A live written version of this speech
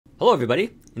Hello everybody!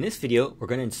 In this video we're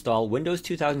going to install Windows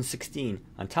 2016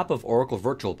 on top of Oracle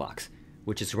VirtualBox,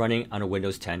 which is running on a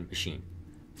Windows 10 machine.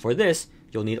 For this,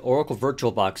 you'll need Oracle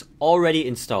VirtualBox already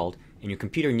installed and your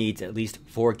computer needs at least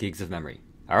 4 gigs of memory.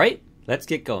 Alright, let's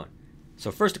get going.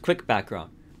 So first, a quick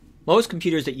background. Most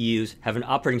computers that you use have an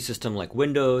operating system like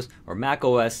Windows or Mac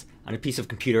OS on a piece of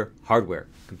computer hardware.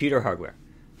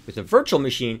 With a virtual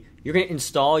machine, you're going to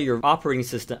install your operating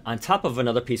system on top of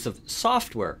another piece of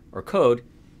software or code,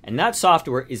 and that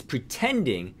software is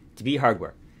pretending to be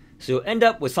hardware. So you'll end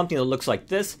up with something that looks like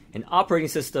this, an operating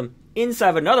system inside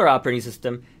of another operating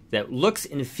system that looks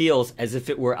and feels as if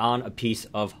it were on a piece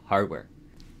of hardware.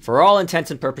 For all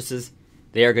intents and purposes,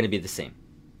 they are going to be the same.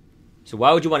 So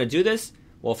why would you want to do this?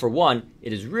 Well, for one,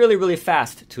 it is really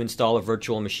fast to install a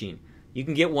virtual machine. You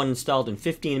can get one installed in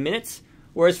 15 minutes,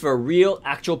 whereas for a real,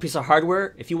 actual piece of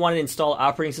hardware, if you wanted to install an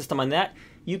operating system on that,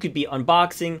 you could be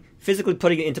unboxing, physically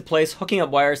putting it into place, hooking up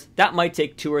wires. That might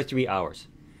take 2 or 3 hours.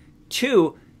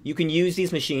 2, you can use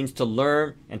these machines to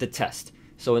learn and to test.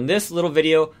 So in this little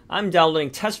video, I'm downloading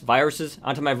test viruses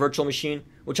onto my virtual machine,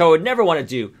 which I would never want to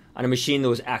do on a machine that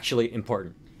was actually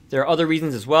important. There are other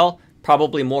reasons as well,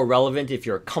 probably more relevant if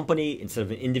you're a company instead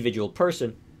of an individual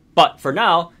person. But for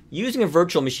now, using a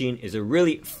virtual machine is a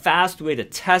really fast way to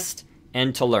test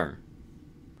and to learn.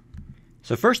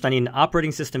 So first, I need an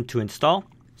operating system to install.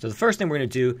 So the first thing we're going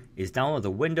to do is download the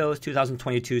Windows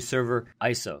 2022 Server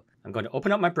ISO. I'm going to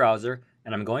open up my browser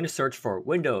and I'm going to search for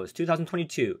Windows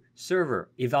 2022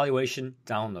 Server Evaluation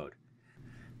Download.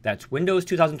 That's Windows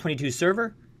 2022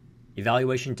 Server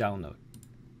Evaluation Download.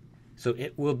 So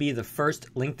it will be the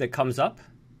first link that comes up.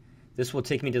 This will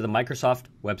take me to the Microsoft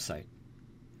website.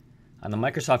 On the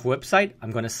Microsoft website,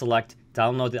 I'm going to select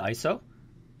Download the ISO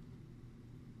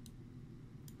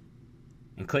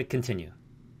and click Continue.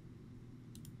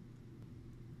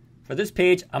 For this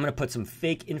page, I'm going to put some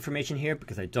fake information here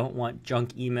because I don't want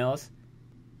junk emails.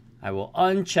 I will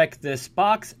uncheck this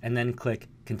box and then click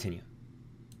Continue.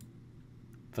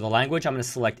 For the language, I'm going to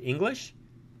select English,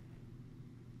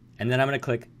 and then I'm going to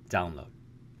click Download.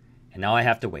 And now I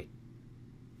have to wait.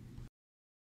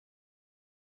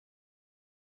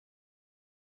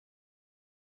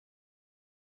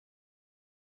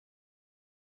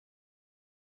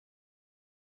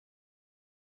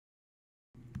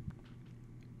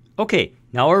 Okay,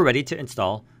 now we're ready to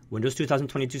install Windows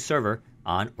 2022 Server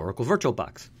on Oracle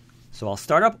VirtualBox. So I'll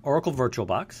start up Oracle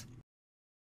VirtualBox.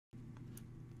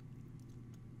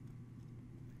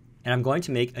 And I'm going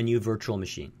to make a new virtual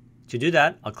machine. To do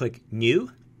that, I'll click New.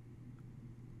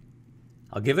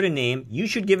 I'll give it a name. You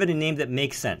should give it a name that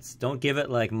makes sense. Don't give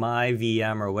it like My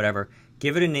VM or whatever.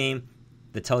 Give it a name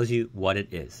that tells you what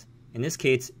it is. In this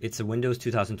case, it's a Windows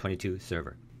 2022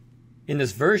 Server. In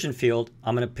this version field,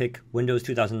 I'm going to pick Windows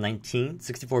 2019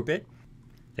 64-bit.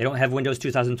 They don't have Windows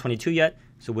 2022 yet,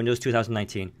 so Windows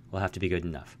 2019 will have to be good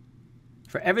enough.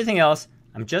 For everything else,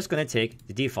 I'm just going to take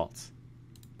the defaults.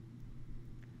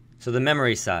 So the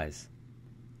memory size,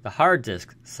 the hard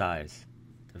disk size,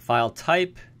 the file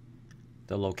type,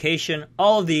 the location,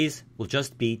 all of these will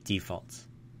just be defaults.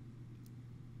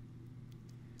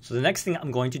 So the next thing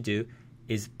I'm going to do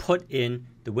is put in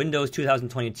the Windows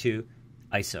 2022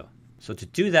 ISO. So to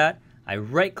do that, I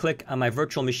right-click on my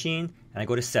virtual machine and I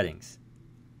go to Settings.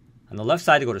 On the left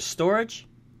side, I go to Storage.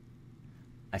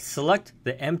 I select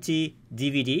the empty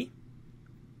DVD.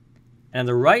 And on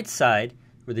the right side,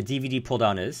 where the DVD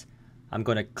pull-down is, I'm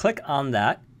going to click on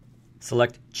that,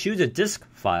 select Choose a Disk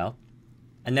File,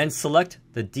 and then select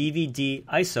the DVD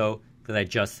ISO that I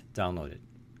just downloaded.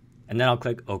 And then I'll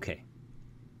click OK.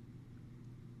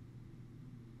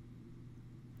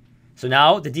 So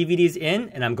now the DVD is in,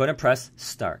 and I'm going to press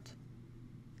Start.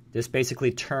 This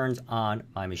basically turns on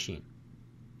my machine.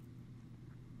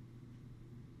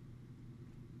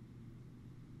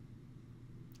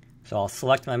 So I'll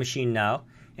select my machine now,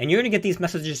 and you're going to get these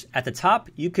messages at the top.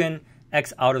 You can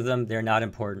X out of them. They're not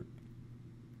important.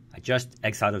 I just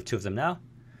X out of 2 of them now.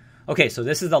 Okay, so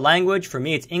this is the language. For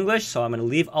me, it's English, so I'm going to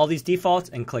leave all these defaults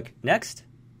and click Next,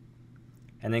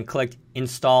 and then click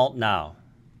Install Now.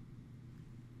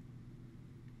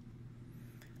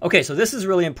 Okay, so this is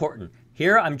really important.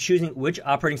 Here I'm choosing which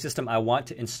operating system I want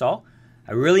to install.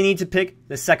 I really need to pick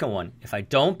the second one. If I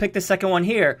don't pick the second one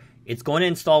here, it's going to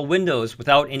install Windows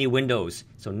without any Windows.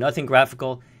 So nothing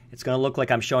graphical. It's going to look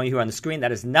like I'm showing you here on the screen.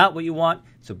 That is not what you want.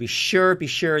 So be sure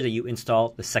that you install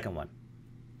the second one.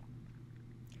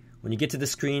 When you get to the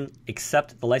screen,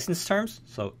 accept the license terms.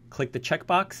 So click the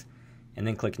checkbox and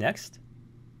then click Next.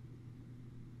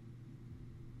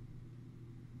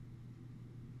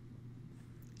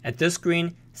 At this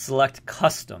screen, select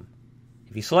Custom.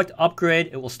 If you select Upgrade,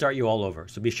 it will start you all over.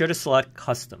 So be sure to select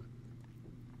Custom.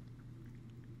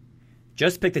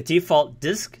 Just pick the default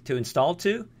disk to install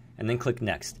to, and then click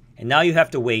Next. And now you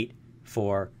have to wait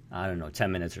for, I don't know,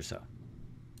 10 minutes or so.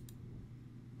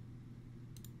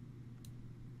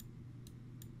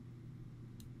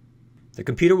 The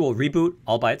computer will reboot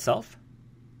all by itself.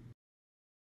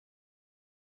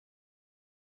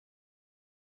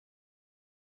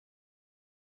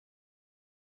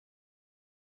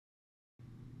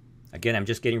 Again, I'm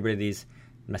just getting rid of these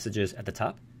messages at the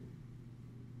top.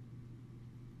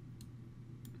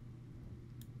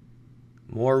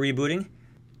 More rebooting.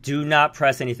 Do not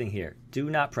press anything here. Do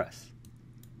not press.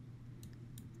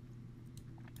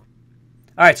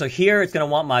 All right, so here it's going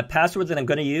to want my password that I'm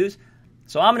going to use.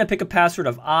 So I'm going to pick a password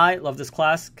of I love this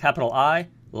class, capital I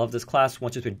love this class,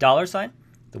 $123.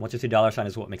 The $123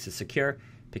 is what makes it secure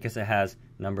because it has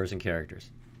numbers and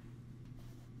characters.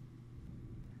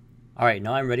 All right,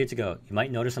 now I'm ready to go. You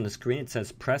might notice on the screen it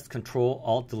says press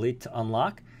Ctrl-Alt-Delete to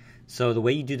unlock. So the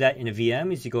way you do that in a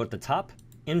VM is you go at the top,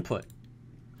 Input,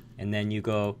 and then you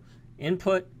go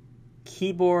Input,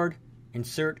 Keyboard,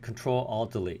 Insert,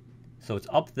 Ctrl-Alt-Delete. So it's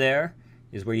up there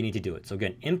is where you need to do it. So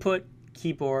again, Input,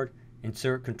 Keyboard,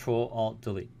 Insert,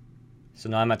 Ctrl-Alt-Delete. So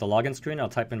now I'm at the login screen. I'll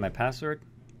type in my password.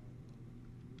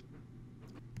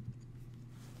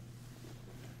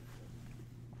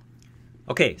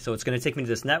 Okay, so it's going to take me to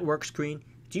this network screen.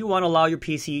 Do you want to allow your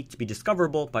PC to be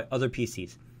discoverable by other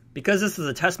PCs? Because this is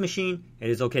a test machine, it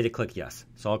is okay to click yes.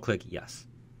 So I'll click yes.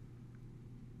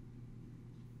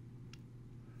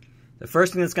 The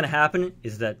first thing that's going to happen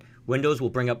is that Windows will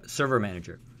bring up Server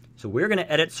Manager. So we're going to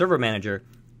edit Server Manager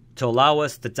to allow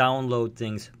us to download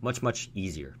things much, much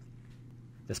easier.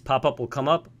 This pop-up will come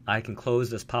up. I can close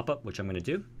this pop-up, which I'm going to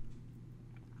do.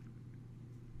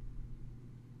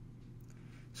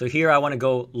 So here I want to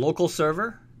go local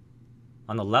server.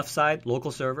 On the left side, local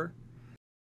server.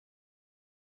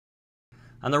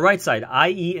 On the right side,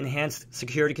 IE enhanced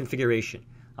security configuration.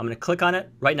 I'm going to click on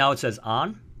it. Right now it says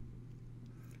on,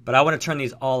 but I want to turn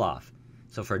these all off.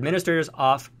 So for administrators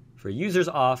off, for users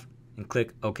off, and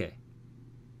click OK.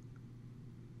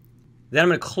 Then I'm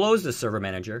going to close the Server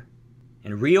Manager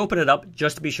and reopen it up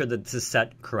just to be sure that this is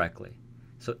set correctly.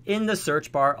 So in the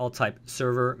search bar, I'll type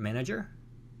Server Manager.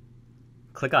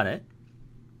 Click on it,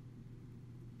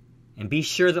 and be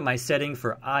sure that my setting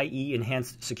for IE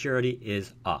Enhanced Security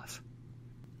is off.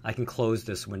 I can close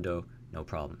this window, no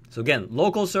problem. So again,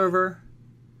 local server,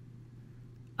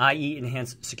 IE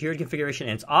Enhanced Security Configuration,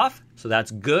 and it's off, so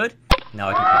that's good. Now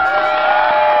I can close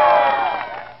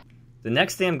this. The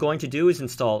next thing I'm going to do is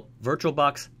install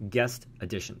VirtualBox Guest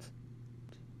Additions.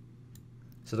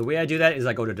 So the way I do that is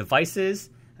I go to Devices,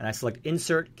 and I select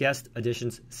Insert Guest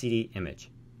Additions CD Image.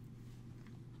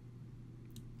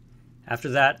 After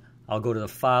that, I'll go to the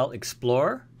File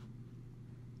Explorer,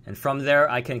 and from there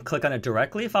I can click on it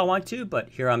directly if I want to, but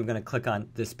here I'm going to click on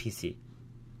this PC.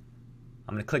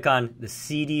 I'm going to click on the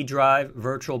CD drive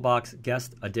VirtualBox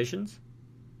Guest Additions.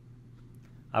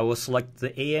 I will select the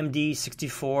AMD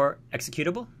 64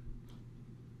 executable.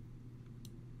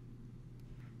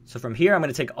 So from here I'm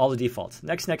going to take all the defaults.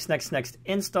 Next, next, next, next,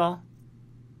 install.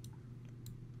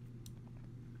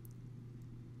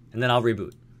 And then I'll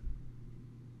reboot.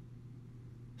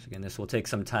 So again, this will take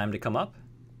some time to come up.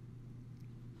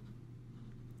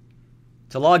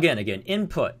 To log in, again,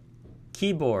 Input,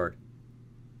 Keyboard,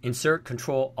 Insert,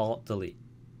 Ctrl-Alt-Delete.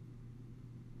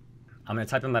 I'm going to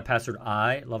type in my password,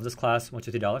 I love this class,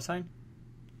 $123. So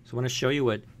I want to show you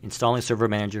what installing Server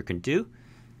Manager can do.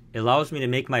 It allows me to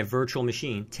make my virtual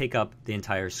machine take up the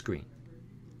entire screen.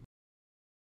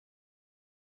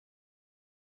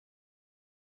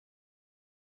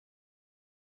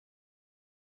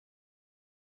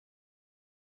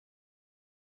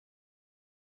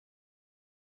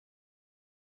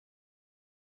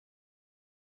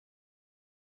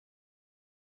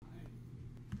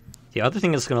 The other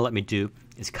thing it's going to let me do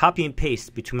is copy and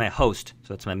paste between my host,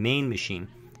 so that's my main machine,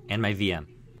 and my VM.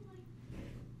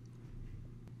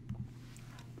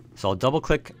 So I'll double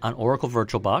click on Oracle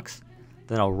VirtualBox,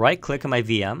 then I'll right click on my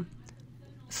VM,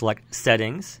 select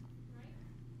Settings,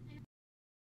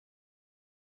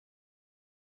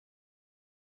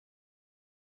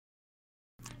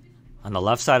 on the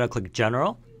left side I'll click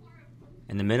General,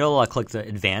 in the middle I'll click the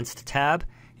Advanced tab,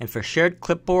 and for shared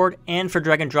clipboard and for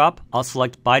drag and drop, I'll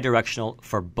select bidirectional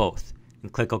for both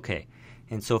and click OK.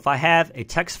 And so if I have a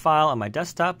text file on my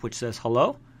desktop which says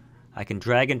hello, I can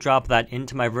drag and drop that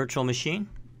into my virtual machine,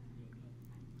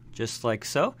 just like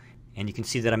so. And you can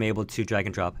see that I'm able to drag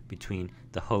and drop between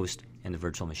the host and the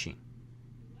virtual machine.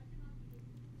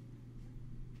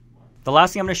 The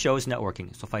last thing I'm going to show is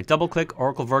networking. So if I double click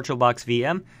Oracle VirtualBox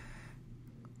VM,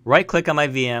 right click on my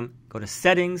VM, go to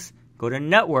Settings, go to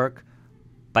Network.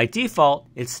 By default,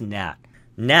 it's NAT.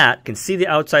 NAT can see the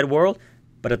outside world,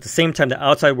 but at the same time, the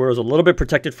outside world is a little bit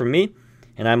protected from me,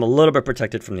 and I'm a little bit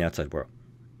protected from the outside world.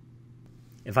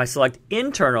 If I select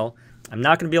internal, I'm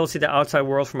not going to be able to see the outside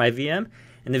world from my VM,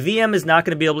 and the VM is not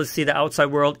going to be able to see the outside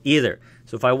world either.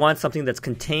 So if I want something that's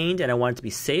contained and I want it to be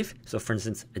safe, so for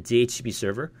instance, a DHCP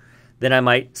server, then I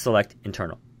might select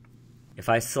internal. If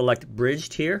I select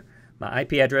bridged here, my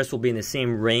IP address will be in the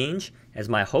same range as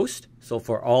my host. So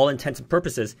for all intents and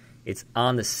purposes, it's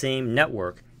on the same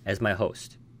network as my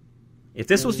host. If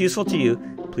this was useful to you,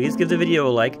 please give the video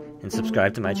a like and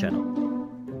subscribe to my channel.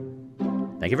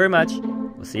 Thank you very much.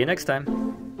 We'll see you next time.